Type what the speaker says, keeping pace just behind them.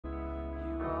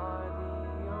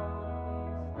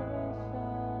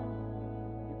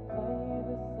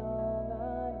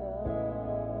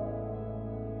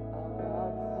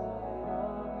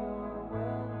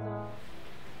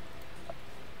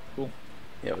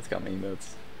Yeah, it's got my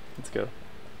emotes. Let's go.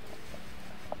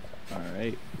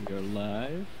 Alright, we are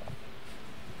live.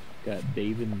 Got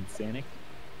Degen and Sanic.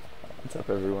 What's up,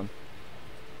 everyone?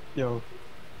 Yo.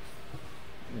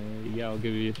 Yeah, I'll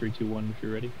give you a 3, 2, 1 if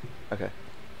you're ready. Okay.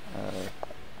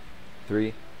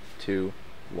 3, 2,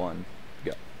 1,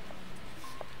 go.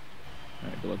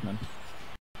 Alright, good luck, man.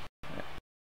 Right.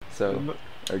 So,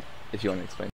 or if you want to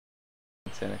explain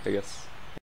Sanic, I guess.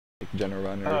 Like general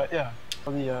run or... yeah.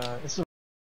 Well, it's a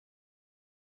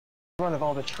run of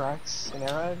all the tracks in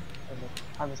Arad and the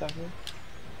time it's happening.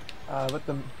 What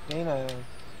the main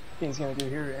thing he's gonna do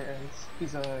here is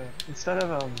he's instead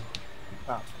of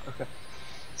wow, okay.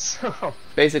 So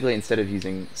basically, instead of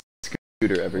using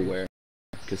Scooter everywhere,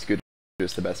 because Scooter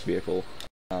is the best vehicle,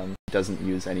 doesn't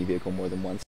use any vehicle more than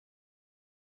once.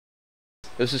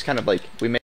 It was just kind of like, we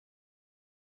made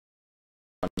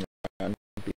one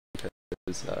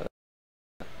because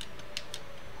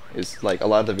it's like a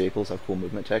lot of the vehicles have cool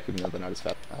movement tech, even though they're not as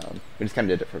fast. We just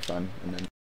kind of did it for fun, and then,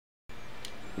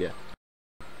 yeah.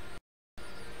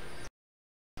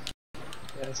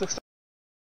 Yeah, it's like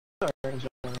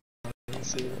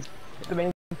the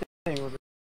main thing with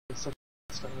it's like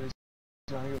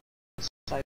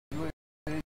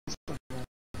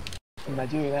and by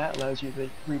doing that allows you to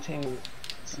retain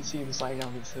see the slide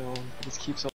down this hill. It just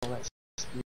keeps all that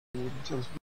speed until it's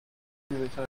really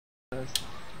fast.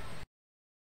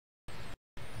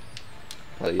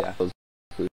 Yeah, those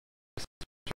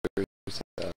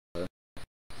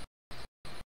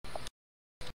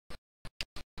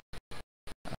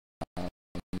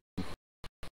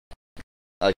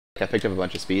like I picked up a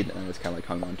bunch of speed and I just kind of like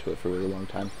hung on to it for a really long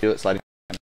time. Do it sliding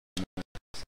up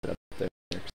there,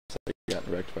 so I got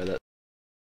wrecked by that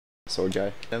sword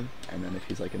guy. And then if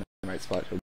he's like in the right spot,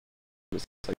 he'll just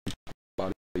like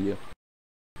body you.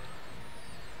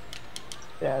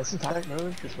 Yeah, it's in tactic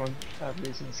mode. Just one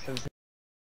reason is because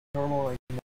normal like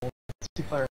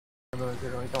multiplayer mode,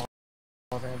 they're like all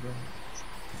random.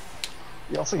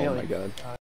 You also get like, god.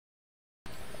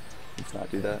 Let's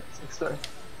not do that.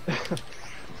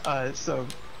 So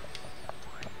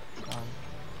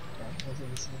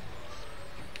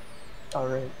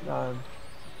alright,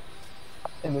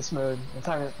 in this mode, in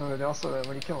time mode, also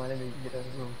when you kill an enemy, you get a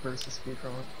little burst of speed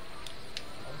from it.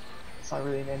 It's not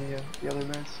really in any of the other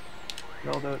modes.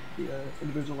 And all the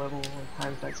individual level like,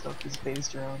 time attack stuff is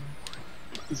based around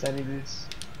these enemies.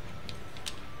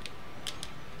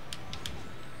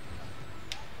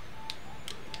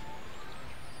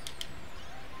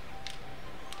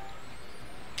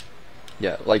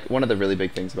 Yeah, like one of the really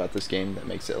big things about this game that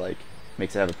makes it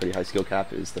have a pretty high skill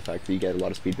cap is the fact that you get a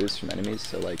lot of speed boosts from enemies.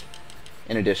 So like,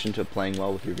 in addition to playing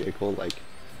well with your vehicle, like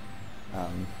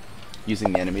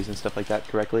using the enemies and stuff like that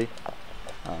correctly,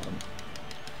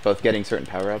 both getting certain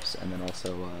power-ups and then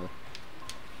also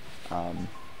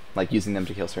like using them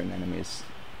to kill certain enemies,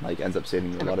 like ends up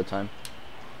saving you a lot of time.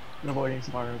 And avoiding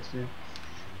some power-ups too.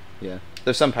 Yeah,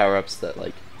 there's some power-ups that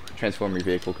like transform your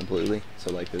vehicle completely.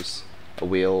 So like there's a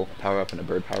wheel power-up and a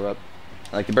bird power-up.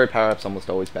 Like the bird power-up's almost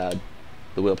always bad.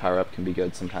 The wheel power-up can be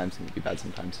good sometimes and can be bad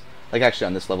sometimes. Like actually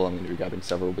on this level I'm going to be grabbing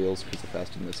several wheels because they're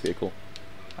faster than this vehicle.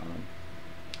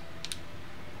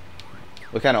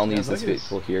 We kind of only use this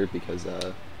vehicle here because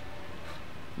the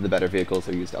better vehicles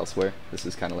are used elsewhere. This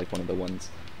is kind of like one of the ones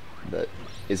that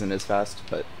isn't as fast,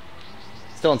 but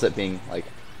still ends up being like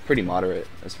pretty moderate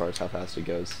as far as how fast it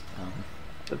goes.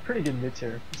 It's a pretty good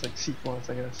mid-tier. It's like C+, I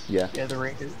guess. Yeah. Yeah, the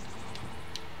rank is.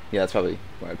 Yeah, that's probably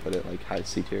where I'd put it, like high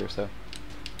C tier or so.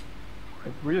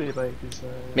 Like really like is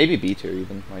maybe B tier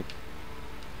even, like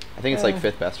I think it's like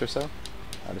 5th best or so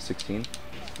out of 16.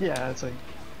 Yeah, it's like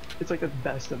the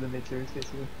best of the mid tiers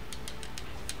basically.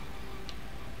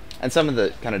 And some of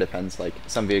the kind of depends, like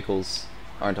some vehicles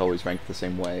aren't always ranked the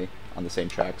same way on the same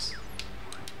tracks.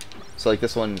 So like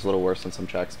this one is a little worse on some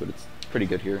tracks, but it's pretty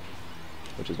good here,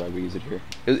 which is why we use it here.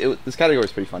 This category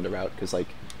is pretty fun to route because like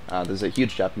there's a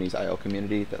huge Japanese IL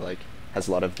community that like has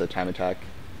a lot of the time attack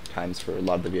times for a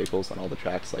lot of the vehicles on all the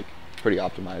tracks like pretty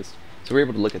optimized. So we're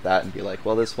able to look at that and be like,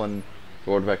 well, this one,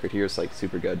 the world record here is like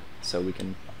super good, so we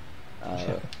can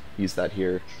use that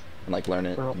here and like learn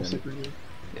it. We're all and then, super good.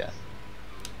 Yeah.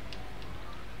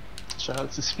 Shout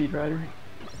out to Speedrider.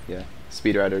 Yeah,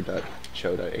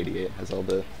 speedrider.show.88 has all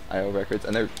the IO records,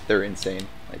 and they're insane.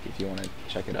 Like if you want to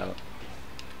check it out,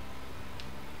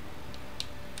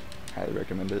 highly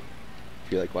recommend it.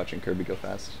 If you like watching Kirby go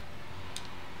fast.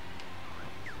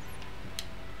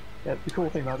 Yeah, the cool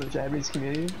thing about the Japanese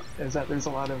community is that there's a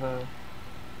lot of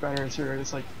runners who are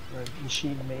just like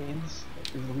machine mains.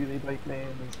 Like, there's a Wheelie Bike main,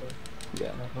 there's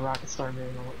the Rocket Star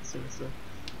main, all that sort of stuff.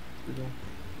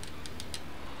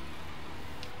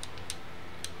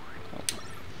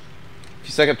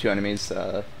 you suck up 2 enemies,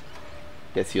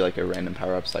 gets you like a random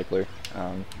power-up cycler.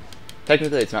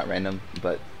 Technically it's not random,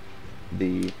 but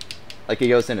like it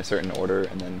goes in a certain order,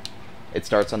 and then it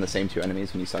starts on the same 2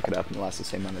 enemies when you suck it up, and it lasts the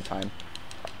same amount of time.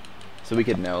 So we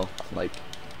could know like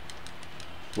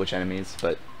which enemies,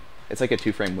 but it's like a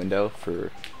 2-frame window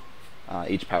for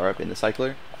each power-up in the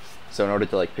cycler. So in order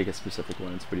to like pick a specific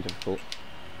one, it's pretty difficult.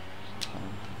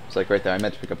 So like right there, I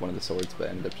meant to pick up one of the swords, but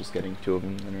I ended up just getting 2 of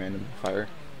them in random fire.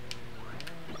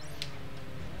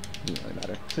 Doesn't really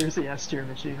matter. So here's the S tier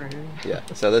machine right here. Yeah,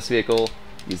 so this vehicle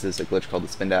uses a glitch called the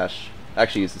spin dash.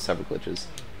 Actually uses several glitches.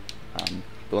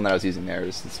 The one that I was using there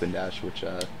is the spin dash, which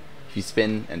if you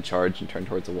spin and charge and turn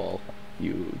towards a wall,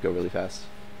 you go really fast.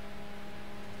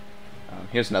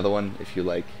 Here's another one if you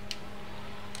like...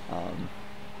 I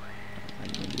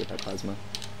need to get that plasma.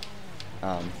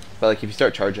 But like if you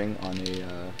start charging on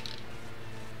a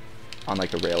on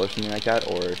like a rail or something like that,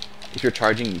 or if you're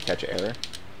charging and you catch air,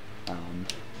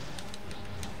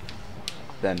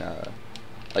 then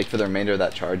like for the remainder of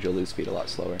that charge you'll lose speed a lot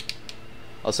slower.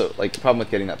 Also, like the problem with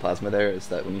getting that plasma there is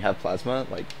that when you have plasma,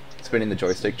 like spinning the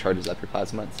joystick charges up your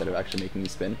plasma instead of actually making you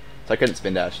spin. So I couldn't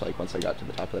spin dash like once I got to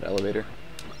the top of that elevator.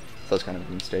 So that's kind of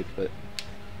a mistake, but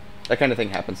that kind of thing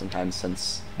happens sometimes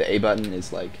since the A button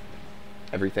is like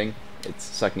everything. It's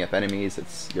sucking up enemies,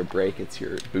 it's your brake, it's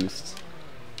your boosts,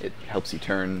 it helps you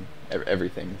turn,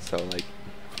 everything. So like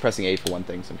pressing A for one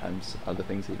thing, sometimes other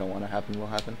things that you don't want to happen will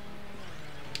happen.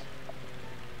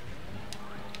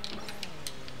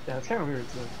 Yeah, it's kind of weird.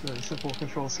 It's a simple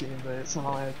control scheme, but it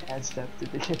somehow adds depth to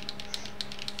Degen.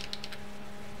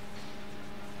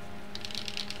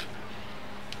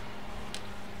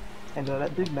 And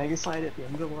that big mega slide at the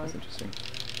end of the line. That's interesting.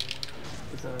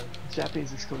 It's a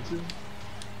Japanese exclusive.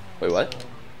 Wait, what? So,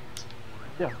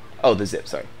 yeah. Oh, the zip,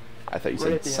 sorry. I thought you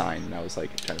Right said sign, and I was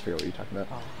like trying to figure out what you're talking about.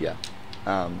 Oh. Yeah.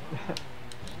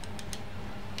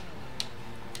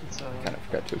 It's, Kind of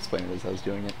forgot to explain it as I was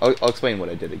doing it. I'll explain what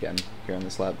I did again here on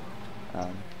this lap.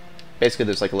 Basically,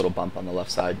 there's like a little bump on the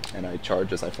left side, and I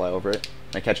charge as I fly over it.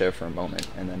 And I catch air for a moment,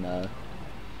 and then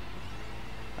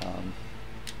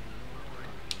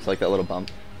it's like that little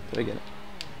bump. Did I get it?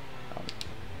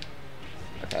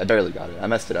 Okay, I barely got it. I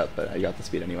messed it up, but I got the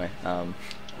speed anyway.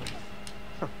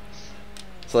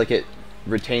 So like it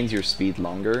retains your speed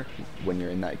longer when you're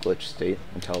in that glitch state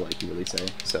until like you really say.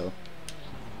 So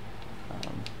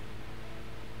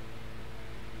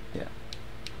yeah.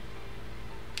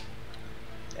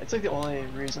 it's like the only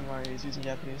reason why he's using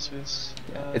Japanese for this.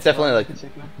 Yeah. It's definitely like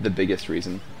particular. the biggest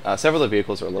reason. Several of the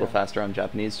vehicles are a little faster on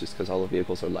Japanese just because all the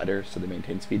vehicles are lighter, so they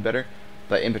maintain speed better.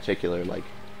 But in particular, like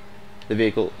the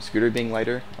vehicle scooter being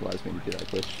lighter allows me to do that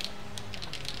glitch.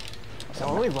 So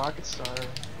only Rocket Star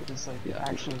is like Yeah.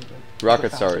 actually like,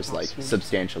 Rocket the Star fastest is like speed.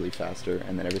 substantially faster,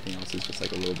 and then everything else is just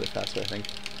like a little bit faster, I think.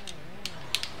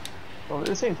 Well, they're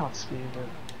the same top speed, but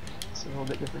it's a little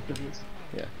bit different physics.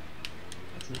 Yeah.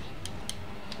 That's it.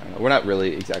 I don't know. We're not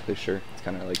really exactly sure. It's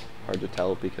kind of like hard to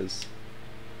tell because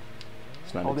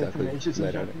it's not All the exactly information's in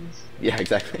laid out. Japanese. Yeah,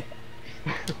 exactly.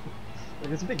 Like,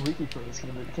 there's a big wiki for this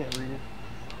game, but you can't read it.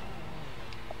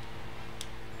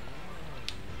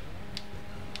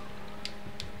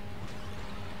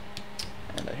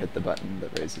 And I hit the button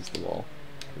that raises the wall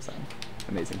because I'm an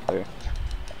amazing player.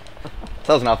 So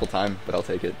that was an awful time, but I'll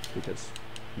take it because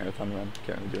marathon run,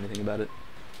 can't really do anything about it.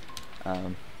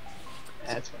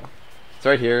 That's fine. So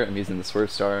right here, I'm using the Swerve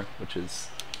Star, which is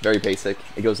very basic.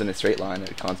 It goes in a straight line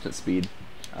at a constant speed.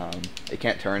 It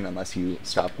can't turn unless you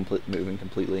stop moving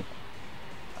completely.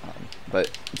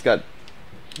 But it's got,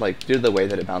 like, due to the way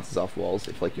that it bounces off walls,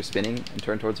 if like you're spinning and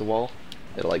turn towards a wall,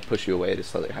 it'll like push you away at a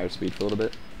slightly higher speed for a little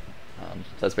bit. So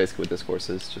that's basically what this course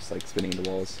is, just like spinning into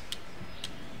walls.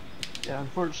 Yeah,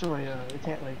 unfortunately, it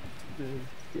can't like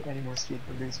get any more speed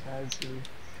from boost pads. Or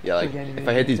Yeah, like again, if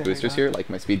I hit these anything boosters like here, that. like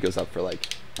my speed goes up for like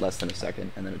less than a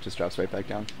second, and then it just drops right back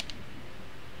down.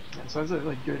 Yeah, so it's a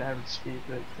like good average speed,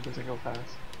 but it doesn't go fast.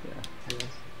 Yeah. I guess.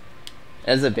 It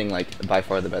ends up being like by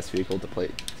far the best vehicle to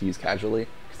use casually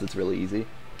because it's really easy.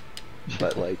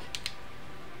 But like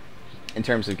in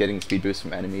terms of getting speed boosts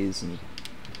from enemies and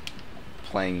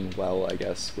playing well, I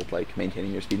guess, with like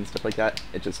maintaining your speed and stuff like that,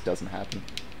 it just doesn't happen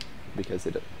because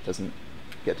it doesn't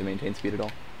get to maintain speed at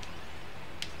all.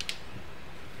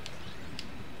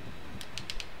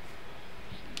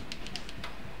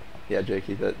 Yeah,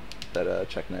 Jakey, that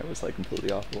check night was like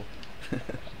completely awful.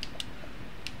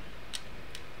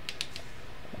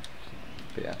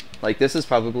 But yeah, like this is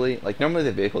probably like normally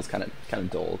the vehicle is kind of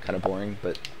dull, kind of boring,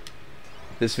 but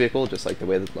this vehicle, just like the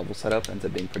way the level's set up, ends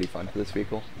up being pretty fun for this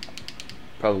vehicle.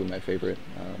 Probably my favorite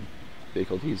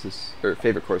vehicle to use this, or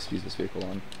favorite course to use this vehicle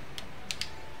on.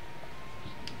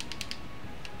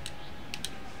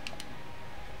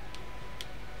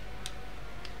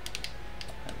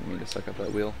 suck up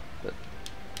that wheel, but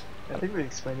I think we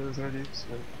explained those already, so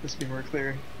just to be more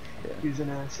clear. yeah. Using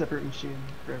a separate machine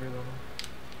for every level.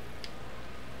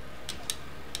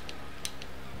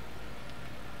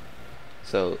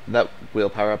 So that wheel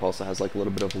power up also has like a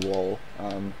little bit of wall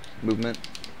movement.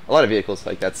 A lot of vehicles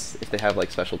like that's if they have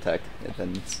like special tech,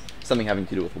 then it's something having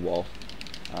to do with the wall.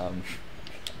 So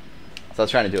I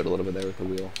was trying to do it a little bit there with the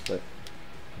wheel, but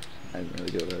I didn't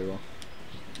really do it very well.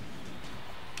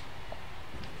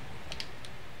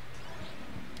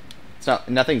 It's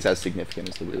nothing's as significant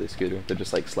as the wheelie scooter. They're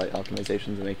just like slight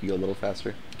optimizations that make you go a little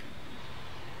faster.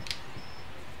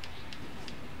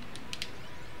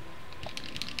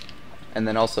 And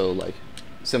then also, like,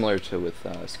 similar to with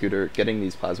Scooter, getting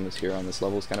these plasmas here on this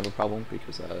level is kind of a problem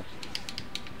because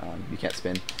you can't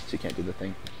spin, so you can't do the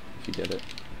thing if you get it.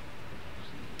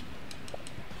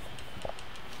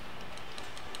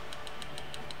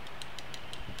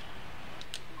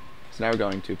 So now we're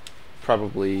going to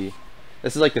probably...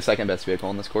 This is like the second best vehicle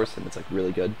on this course, and it's like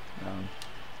really good.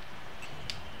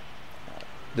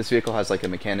 This vehicle has like a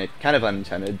mechanic, kind of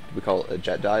unintended, we call it a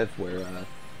jet dive, where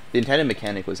the intended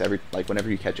mechanic was whenever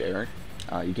you catch air,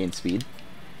 you gain speed.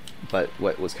 But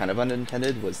what was kind of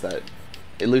unintended was that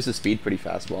it loses speed pretty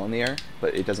fast while in the air,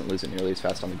 but it doesn't lose it nearly as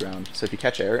fast on the ground. So if you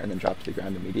catch air and then drop to the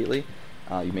ground immediately,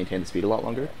 you maintain the speed a lot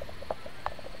longer.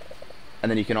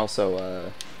 And then you can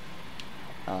also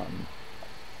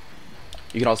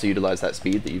utilize that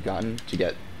speed that you've gotten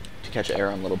to catch air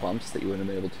on little bumps that you wouldn't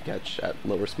have been able to catch at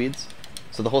lower speeds.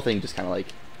 So the whole thing just kind of like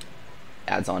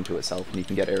adds on to itself, and you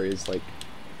can get areas like,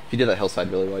 if you do that hillside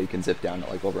really well, you can zip down at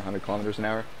like over 100 kilometers an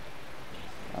hour.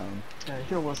 Yeah, you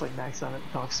can almost like max out at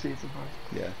top speed sometimes.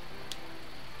 Yeah.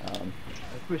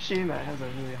 A machine that has a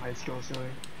really high skill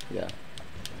ceiling. Yeah.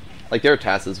 Like there are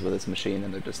tasks with this machine,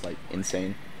 and they're just like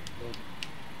insane.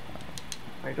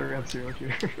 Like the ramp zero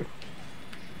here. Just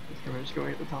pretty much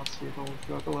going at the top speed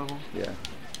throughout the level. Yeah.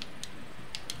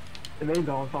 The main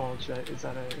downfall of Jet is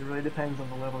that it really depends on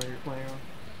the level that you're playing on.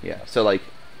 Yeah. So like,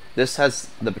 this has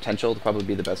the potential to probably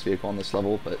be the best vehicle on this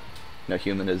level, but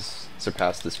Human has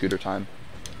surpassed the Scooter time.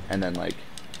 And then like,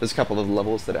 there's a couple of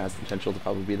levels that it has the potential to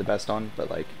probably be the best on, but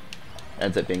like,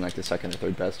 ends up being like the second or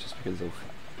third best just because of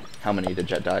how many of the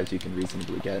jet dives you can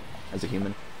reasonably get as a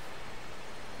human.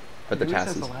 But the task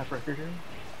has is... the lap record here.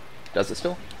 Does it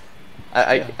still?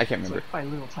 Yeah, I can't remember. Like by a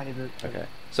little tiny bit. Okay.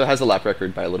 So it has the lap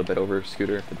record by a little bit over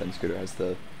Scooter, but then Scooter has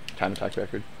the time attack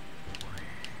record.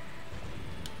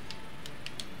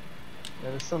 Yeah,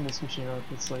 there's some this machine up.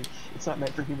 It's like, it's not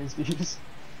meant for humans to use.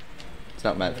 It's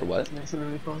not meant for what? That makes it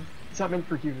really fun. It's not meant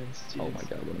for humans to Oh use. my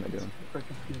god, what am I doing? It's for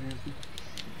computers.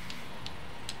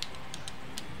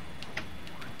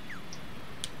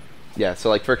 Yeah, so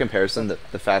like for comparison, the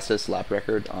fastest lap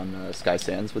record on Sky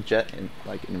Sands with Jet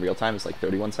in real time is like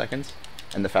 31 seconds,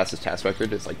 and the fastest task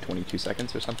record is like 22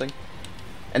 seconds or something.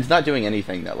 And it's not doing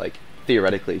anything that like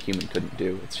theoretically a human couldn't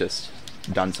do. It's just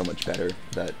done so much better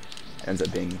that it ends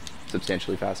up being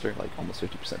substantially faster, like almost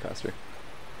 50% faster.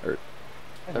 Or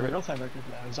And the real-time record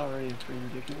for that is already pretty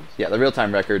ridiculous. yeah, the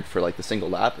real-time record for like the single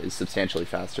lap is substantially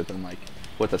faster than like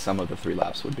what the sum of the 3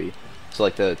 laps would be. So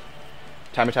like the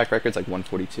time attack record's like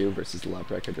 142 versus the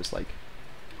lap record is like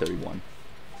 31.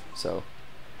 So,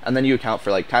 and then you account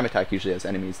for like time attack usually has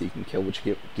enemies that you can kill, which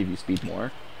give you speed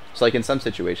more. So like in some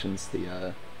situations,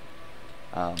 the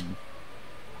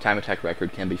time attack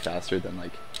record can be faster than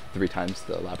like 3 times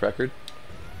the lap record,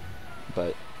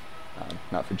 but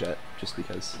not for Jet, just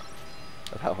because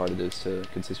of how hard it is to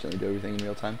consistently do everything in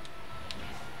real time.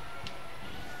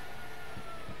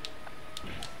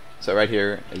 So right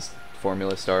here is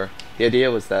Formula Star. The idea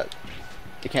was that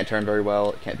it can't turn very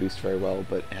well, it can't boost very well,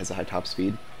 but it has a high top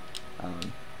speed.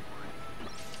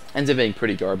 Ends up being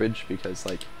pretty garbage because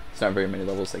like it's not very many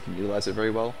levels that can utilize it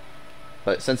very well.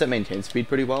 But since it maintains speed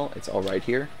pretty well, it's alright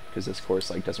here because this course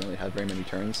like doesn't really have very many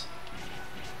turns.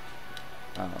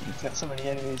 It's got so many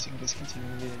enemies, you can just continue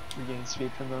to regain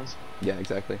speed from those. Yeah,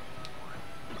 exactly.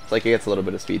 It's like it gets a little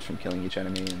bit of speed from killing each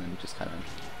enemy and then just kind of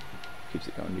keeps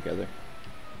it going together.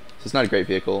 So it's not a great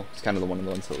vehicle. It's kind of one of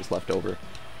the ones that was left over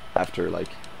after like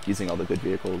using all the good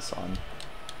vehicles on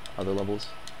other levels.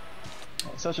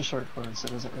 It's such a short course, it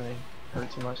doesn't really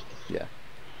hurt too much. Yeah.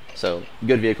 So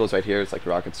good vehicles right here is like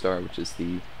Rocket Star, which is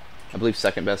the, I believe,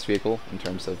 second best vehicle in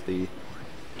terms of the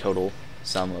total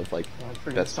sum of like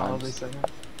best times.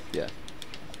 Yeah.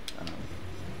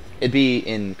 It'd be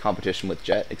in competition with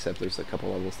Jet, except there's a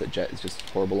couple levels that Jet is just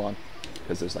horrible on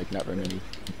because there's like not very many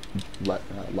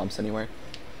lumps anywhere.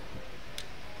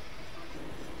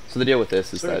 So the deal with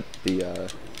this is that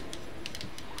the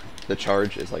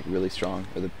charge is like really strong,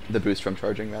 or the boost from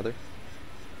charging rather.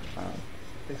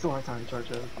 takes a long time to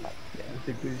charge up. Yeah. A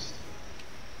big boost.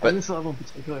 But- in this level in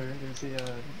particular,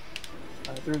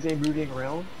 there's a moving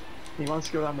rail. He wants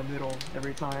to go down the middle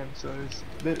every time, so there's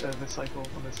a bit of a cycle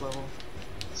on this level.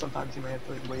 Sometimes you might have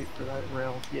to like wait for that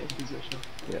rail to get in position.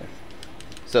 Yeah.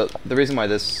 So the reason why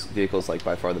this vehicle is like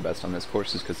by far the best on this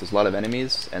course is because there's a lot of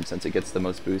enemies, and since it gets the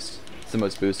most boost, it's the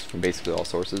most boost from basically all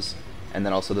sources. And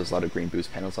then also there's a lot of green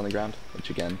boost panels on the ground, which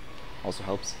again also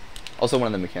helps. Also, one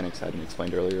of the mechanics I hadn't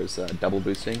explained earlier is double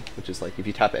boosting, which is like if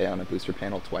you tap A on a booster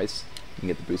panel twice, you can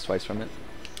get the boost twice from it.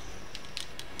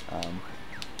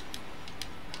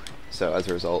 So as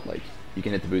a result, like you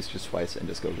can hit the boosters twice and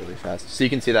just go really fast. So you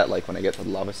can see that like when I get to the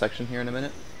lava section here in a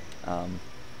minute.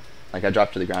 Like I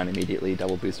drop to the ground immediately,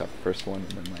 double boost off the first one,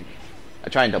 and then like I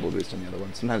try and double boost on the other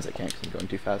one. Sometimes I can't because I'm going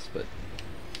too fast, but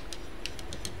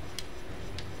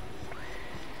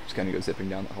just kind of go zipping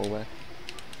down the whole way.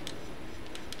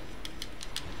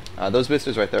 Those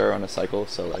boosters right there are on a cycle,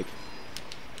 so like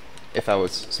if I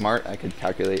was smart, I could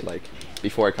calculate like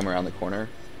before I come around the corner.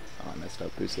 Oh, I messed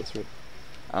up, boostless route.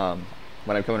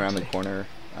 When I'm coming around the corner,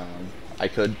 I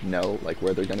could know like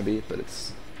where they're going to be, but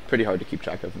it's pretty hard to keep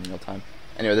track of in real time.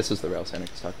 Anyway, this was the rail Sonic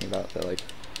was talking about, that like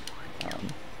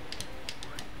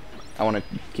I want to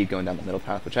keep going down the middle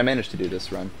path, which I managed to do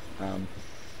this run.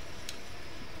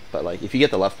 But like if you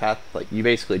get the left path, like you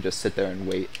basically just sit there and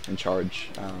wait and charge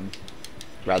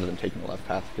rather than taking the left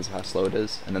path because of how slow it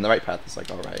is. And then the right path is like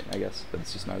alright, I guess, but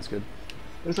it's just not as good.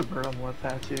 There's a bird on the left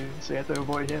path too, so you have to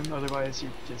avoid him, otherwise you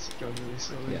just go really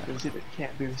slowly Yeah. because it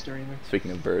can't boost or anything. Speaking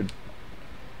of bird.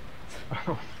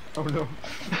 Oh no.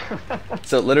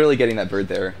 So literally getting that bird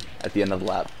there at the end of the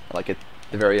lap, like at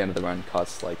the very end of the run,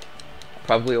 costs like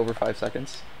probably over 5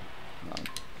 seconds,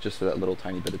 just for that little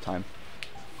tiny bit of time.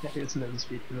 Yeah, it's no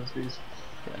speed for those dudes.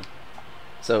 Yeah.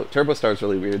 So Turbo Star is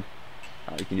really weird.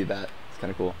 You can do that. It's kind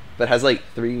of cool. But it has like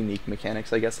 3 unique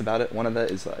mechanics, I guess, about it. One of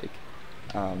that is like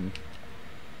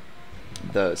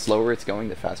the slower it's going,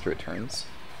 the faster it turns,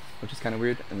 which is kind of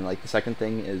weird. And like the second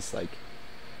thing is like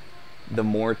the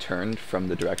more turned from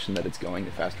the direction that it's going,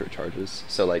 the faster it charges.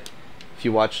 So like if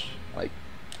you watch like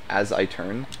as I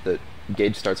turn, the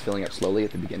gauge starts filling up slowly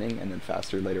at the beginning and then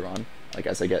faster later on, like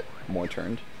as I get more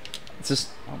turned. It's just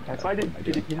That's why I did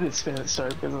a spin at the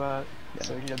start because of that, Yeah.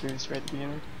 so you get a boost right at the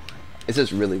beginning. It's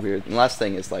just really weird. And the last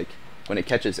thing is like when it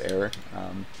catches air,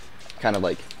 kind of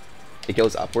like it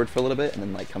goes upward for a little bit and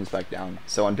then like comes back down.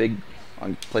 So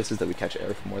on places that we catch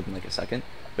air for more than like a second,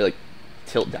 we like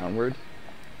tilt downward.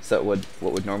 So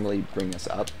what would normally bring us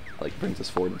up, like brings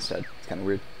us forward instead. It's kind of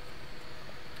weird.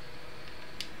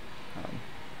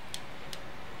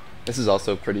 This is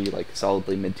also pretty like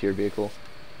solidly mid-tier vehicle.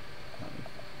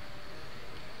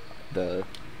 The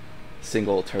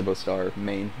single Turbo Star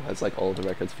main who has like all the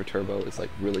records for turbo is like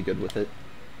really good with it.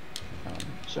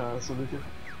 Shout out to Luca.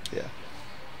 Yeah.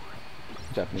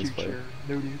 Japanese player.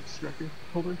 Future no dupes record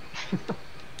holder.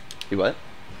 He what?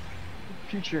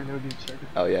 Future no dupes record.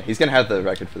 Oh yeah, he's gonna have the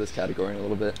record for this category in a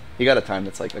little bit. He got a time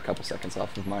that's like a couple seconds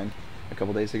off of mine a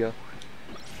couple days ago.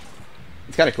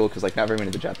 It's kind of cool because like not very many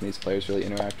of the Japanese players really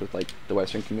interact with like the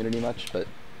Western community much, but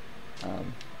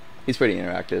he's pretty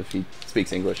interactive. He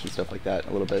speaks English and stuff like that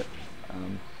a little bit.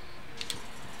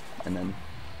 And then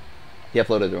he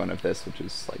uploaded a run of this, which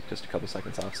is like just a couple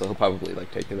seconds off, so he'll probably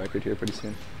like take the record here pretty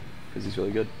soon because he's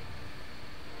really good.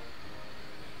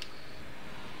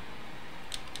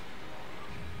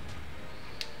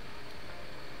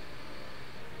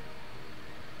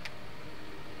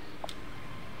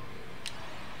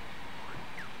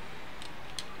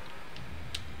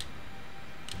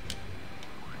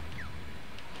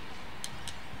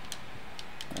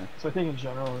 So I think in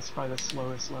general it's probably the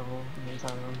slowest level in the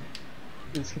entire room.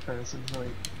 These comparisons to like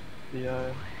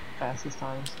the fastest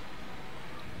times.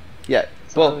 Yeah,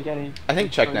 It's not well, like any I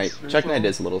think Check Knight very slow.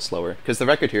 is a little slower because the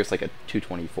record here is like a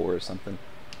 224 or something.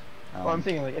 Well, I'm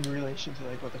thinking like in relation to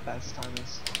like what the fastest time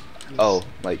is. Oh,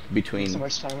 like so between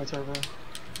much time with turbo.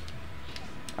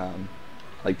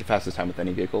 like the fastest time with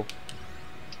any vehicle.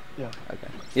 Yeah, Okay.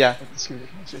 Yeah, like the scooter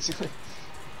times basically.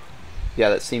 yeah,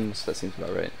 that seems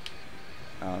about right.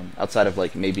 Outside of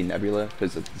like maybe Nebula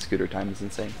because the scooter time is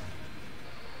insane.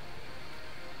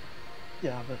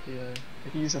 Yeah, but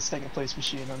if you use a second place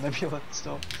machine on Nebula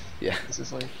still, Yeah. this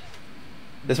is like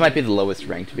This might be the lowest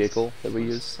ranked vehicle that we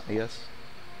use, I guess.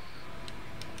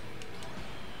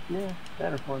 yeah,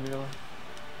 that or Formula.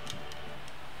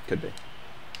 Could be.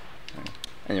 Alright.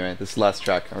 Anyway, this last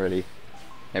track already.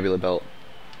 Nebula Belt.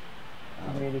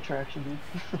 Main attraction,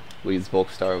 dude. We use Bulk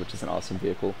Star, which is an awesome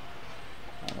vehicle.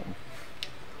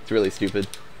 It's really stupid.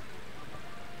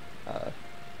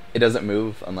 It doesn't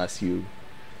move unless you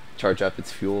charge up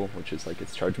its fuel, which is like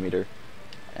its charge meter.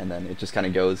 and then it just kind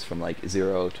of goes from like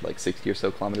 0 to like 60 or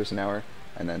so kilometers an hour,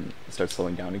 and then it starts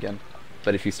slowing down again.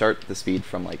 But if you start the speed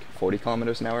from like 40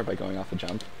 kilometers an hour by going off a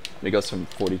jump, it goes from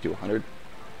 40 to 100,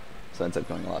 so it ends up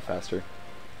going a lot faster.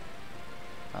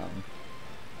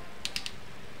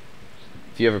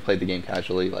 If you ever played the game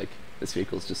casually, like, this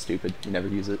vehicle is just stupid. You never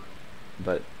use it.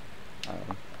 But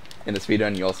in the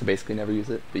speedrun, you also basically never use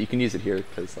it. But you can use it here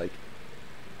because, like,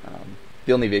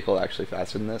 the only vehicle actually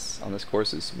faster than this on this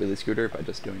course is Wheelie Scooter by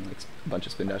just doing like a bunch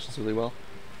of spin dashes really well.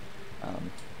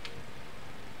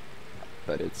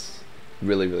 But it's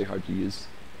really, really hard to use,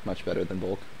 much better than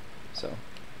Bulk. So,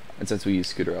 and since we use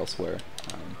Scooter elsewhere,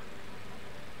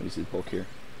 we'll just use Bulk here.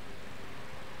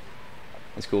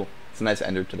 It's cool. It's a nice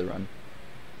ender to the run.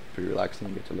 Pretty relaxing.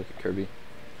 You get to look at Kirby.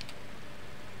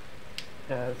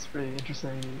 Yeah, it's pretty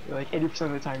interesting. Like 80%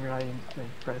 of the time you're not even like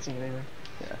pressing anything.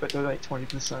 Yeah. But they're like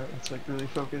 20%, it's like really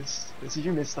focused. Because if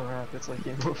you miss the ramp, it's like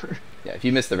game over. Yeah, if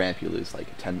you miss the ramp, you lose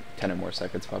like 10 or more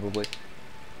seconds probably.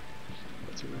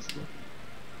 That's really cool.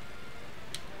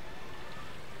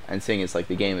 And seeing is like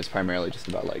the game is primarily just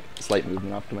about like slight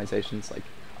movement optimizations. Like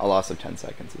a loss of 10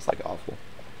 seconds is like awful.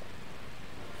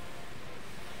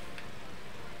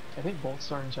 I think Bolt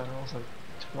Star in general is like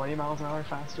 20 miles an hour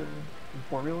faster than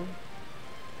Formula.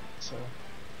 So.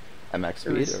 At max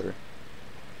speed or?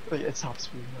 Like it's top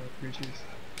speed, not reaches.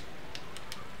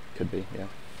 Could be, yeah.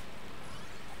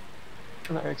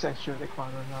 I'm not exactly sure what the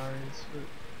climb on hour is, but.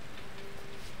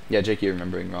 Yeah, Jake, you're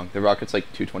remembering wrong. The Rocket's like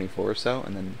 224 or so,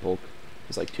 and then Bulk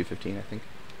is like 215, I think.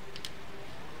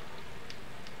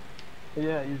 But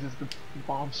yeah, it uses the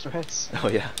bomb stress. Oh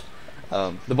yeah.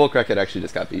 The Bulk Rocket actually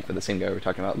just got beat for the same guy we were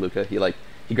talking about, Luca.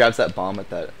 He grabs that bomb at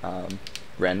that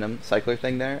random cycler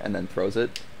thing there, and then throws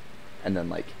it, and then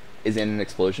like is in an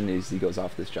explosion as he goes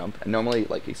off this jump. And normally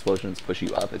like explosions push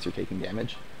you up as you're taking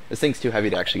damage. This thing's too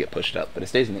heavy to actually get pushed up, but it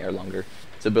stays in the air longer,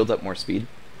 so it builds up more speed,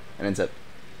 and ends up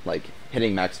like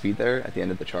hitting max speed there at the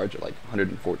end of the charge at like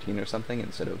 114 or something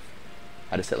instead of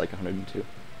I just hit like 102.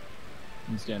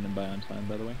 I'm standing by on time,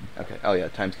 by the way. Okay. Oh yeah,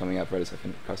 time's coming up right as I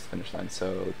cross the finish line.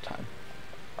 So time.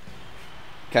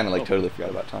 Kind of like totally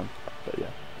forgot about time, but yeah.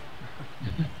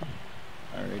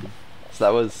 Alrighty. So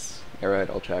that was Arrowhead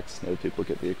all tracks, no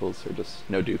duplicate vehicles, or just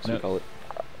no dupes we call it.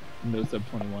 No sub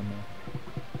 21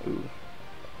 though. Ooh.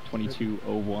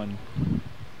 22:01.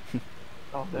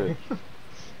 Oh, there.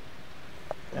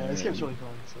 Yeah, this game's really fun.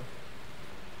 So.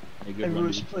 Hey, good And run, we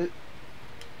dude. should play.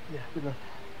 Yeah, good enough.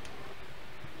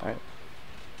 Alright.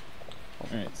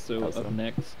 Alright, so up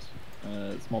next,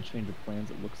 small change of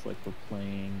plans. It looks like we're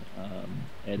playing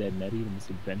Ed, Edd n Eddy, The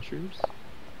Misadventures.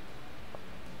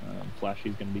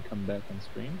 Flashy's going to be coming back on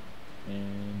stream.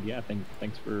 And yeah,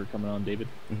 thanks for coming on, David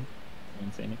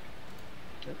and Sanic.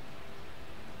 Yep.